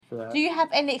for that. Do you have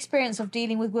any experience of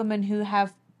dealing with women who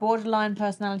have borderline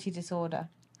personality disorder?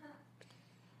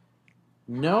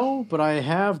 No, but I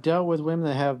have dealt with women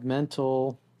that have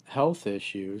mental health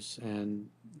issues, and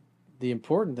the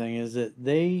important thing is that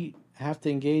they have to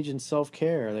engage in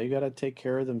self-care. They got to take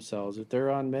care of themselves. If they're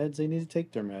on meds, they need to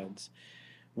take their meds.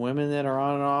 Women that are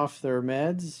on and off their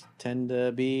meds tend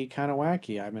to be kind of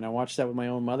wacky. I mean, I watched that with my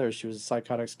own mother. She was a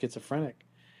psychotic schizophrenic.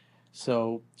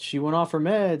 So she went off her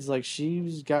meds, like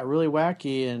she's got really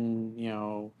wacky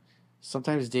and,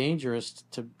 sometimes dangerous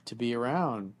to be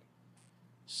around.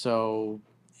 So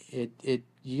it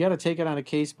you got to take it on a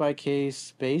case by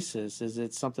case basis. Is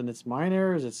it something that's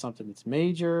minor? Is it something that's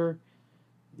major?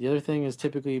 The other thing is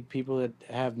typically people that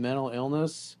have mental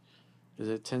illness, is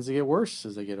it tends to get worse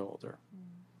as they get older.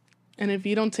 And if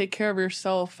you don't take care of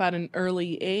yourself at an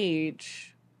early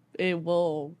age, it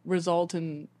will result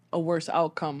in a worse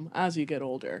outcome as you get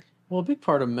older. Well, a big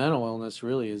part of mental illness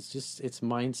really is just it's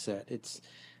mindset. It's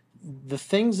the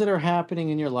things that are happening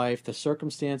in your life, the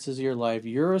circumstances of your life,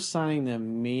 you're assigning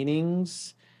them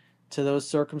meanings to those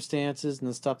circumstances and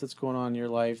the stuff that's going on in your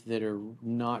life that are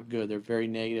not good. They're very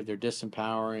negative. They're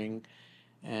disempowering.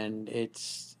 And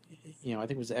it's, I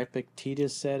think it was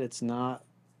Epictetus said, it's not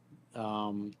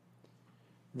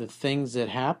the things that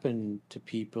happen to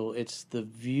people, it's the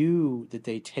view that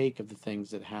they take of the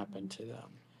things that happen to them.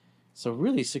 So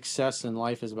really success in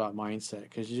life is about mindset,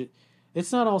 because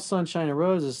it's not all sunshine and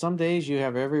roses. Some days you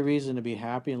have every reason to be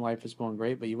happy and life is going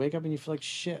great, but you wake up and you feel like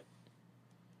shit.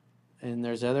 And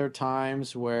there's other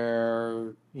times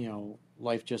where,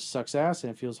 life just sucks ass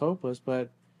and it feels hopeless, but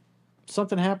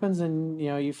something happens and,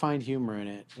 you find humor in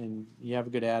it and you have a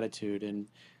good attitude. And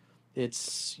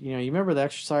it's, you remember the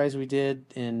exercise we did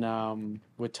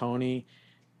with Tony,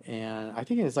 and I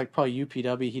think it's like probably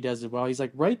UPW, he does it well. He's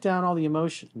like, write down all the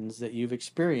emotions that you've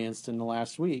experienced in the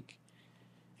last week.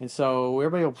 And so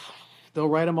everybody they'll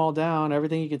write them all down,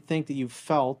 everything you could think that you've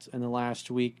felt in the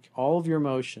last week, all of your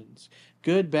emotions,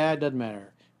 good, bad, doesn't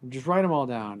matter. Just write them all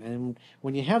down. And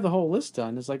when you have the whole list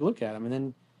done, it's like, look at them. And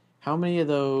then how many of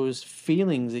those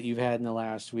feelings that you've had in the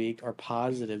last week are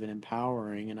positive and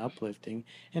empowering and uplifting,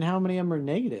 and how many of them are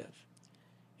negative?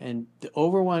 And the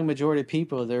overwhelming majority of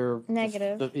people, they're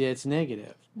negative. It's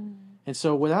negative. And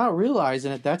so without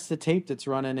realizing it, that's the tape that's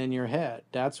running in your head.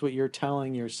 That's what you're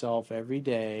telling yourself every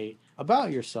day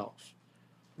about yourself.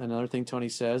 Another thing Tony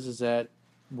says is that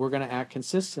we're going to act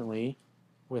consistently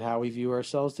with how we view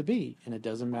ourselves to be. And it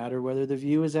doesn't matter whether the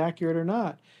view is accurate or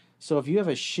not. So if you have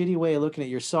a shitty way of looking at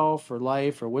yourself or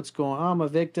life or what's going on, I'm a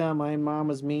victim, my mom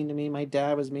was mean to me, my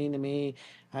dad was mean to me,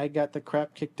 I got the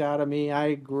crap kicked out of me,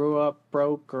 I grew up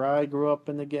broke, or I grew up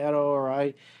in the ghetto, or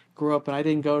I grew up and I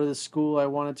didn't go to the school I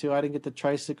wanted to, I didn't get the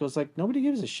tricycles. Like, nobody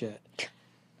gives a shit.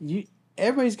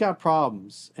 Everybody's got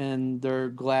problems, and they're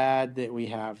glad that we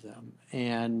have them.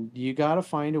 And you got to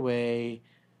find a way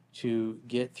to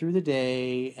get through the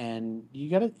day, and you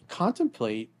got to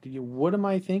contemplate, what am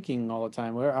I thinking all the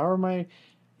time? How am I,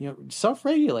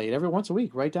 self-regulate every once a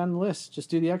week. Write down the list. Just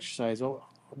do the exercise.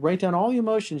 Write down all the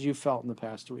emotions you felt in the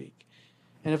past week.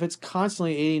 And if it's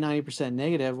constantly 80-90%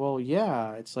 negative, well,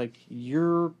 yeah, it's like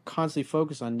you're constantly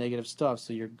focused on negative stuff,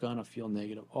 so you're going to feel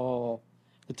negative all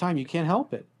the time. You can't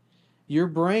help it. Your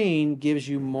brain gives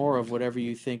you more of whatever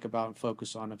you think about and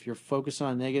focus on. If you're focused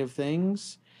on negative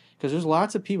things, because there's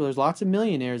lots of people, there's lots of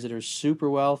millionaires that are super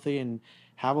wealthy and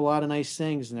have a lot of nice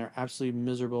things, and they're absolutely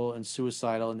miserable and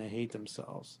suicidal, and they hate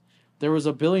themselves. There was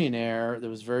a billionaire that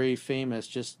was very famous,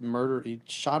 just murdered, he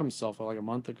shot himself like a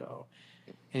month ago.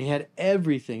 And he had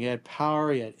everything. He had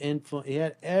power, he had influence, he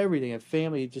had everything, he had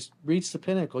family. He just reached the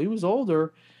pinnacle. He was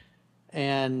older,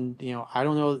 and, I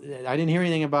don't know, I didn't hear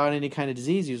anything about any kind of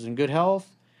disease. He was in good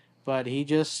health, but he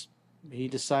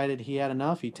decided he had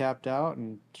enough. He tapped out,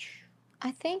 and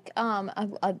I think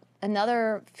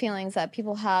another feelings that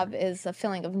people have is a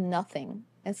feeling of nothing.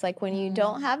 It's like when you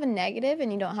don't have a negative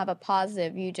and you don't have a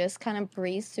positive, you just kind of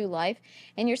breeze through life,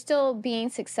 and you're still being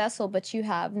successful, but you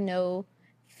have no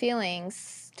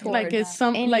feelings towards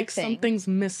anything. Like something's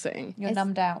missing. You're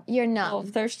numbed out. You're numb. Well,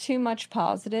 if there's too much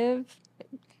positive,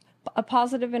 a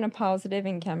positive and a positive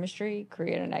in chemistry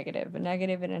create a negative. A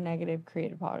negative and a negative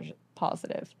create a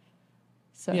positive.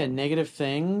 So yeah, negative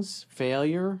things,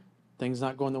 failure, things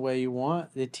not going the way you want,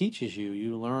 it teaches you.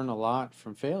 You learn a lot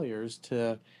from failures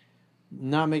to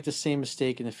not make the same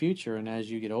mistake in the future. And as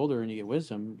you get older and you get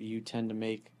wisdom, you tend to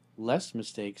make less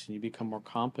mistakes and you become more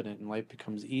competent, and life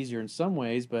becomes easier in some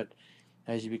ways. But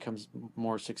as you become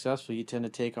more successful, you tend to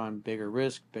take on bigger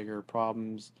risk, bigger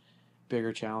problems,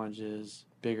 bigger challenges,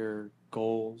 bigger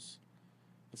goals.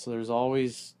 And so there's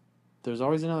always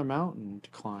another mountain to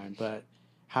climb. But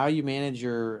how you manage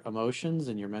your emotions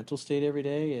and your mental state every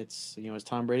day. It's, as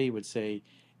Tom Brady would say,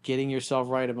 getting yourself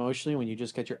right emotionally when you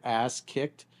just got your ass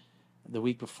kicked the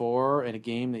week before in a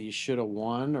game that you should have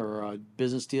won, or a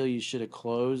business deal you should have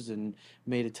closed and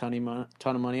made a ton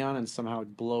of money on, and somehow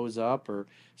it blows up, or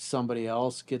somebody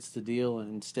else gets the deal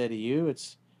instead of you.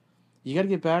 You got to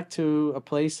get back to a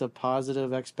place of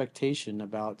positive expectation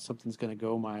about something's going to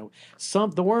go my way.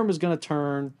 The worm is going to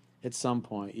turn at some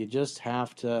point. You just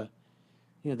have to,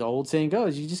 the old saying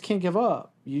goes, you just can't give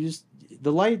up.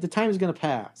 The time is going to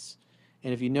pass.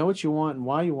 And if you know what you want and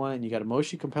why you want it, and you got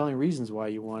emotionally compelling reasons why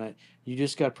you want it, you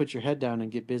just got to put your head down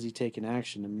and get busy taking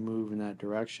action and move in that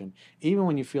direction. Even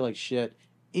when you feel like shit,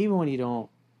 even when you don't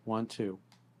want to.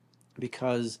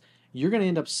 Because you're going to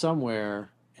end up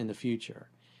somewhere in the future.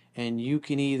 And you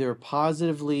can either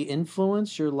positively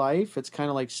influence your life, it's kind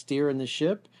of like steering the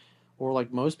ship, or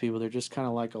like most people, they're just kind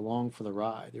of like along for the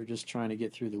ride. They're just trying to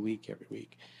get through the week every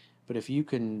week. But if you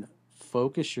can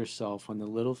focus yourself on the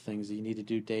little things that you need to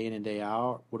do day in and day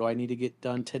out, what do I need to get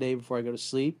done today before I go to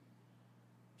sleep?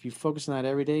 If you focus on that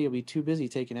every day, you'll be too busy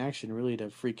taking action really to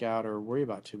freak out or worry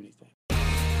about too many things.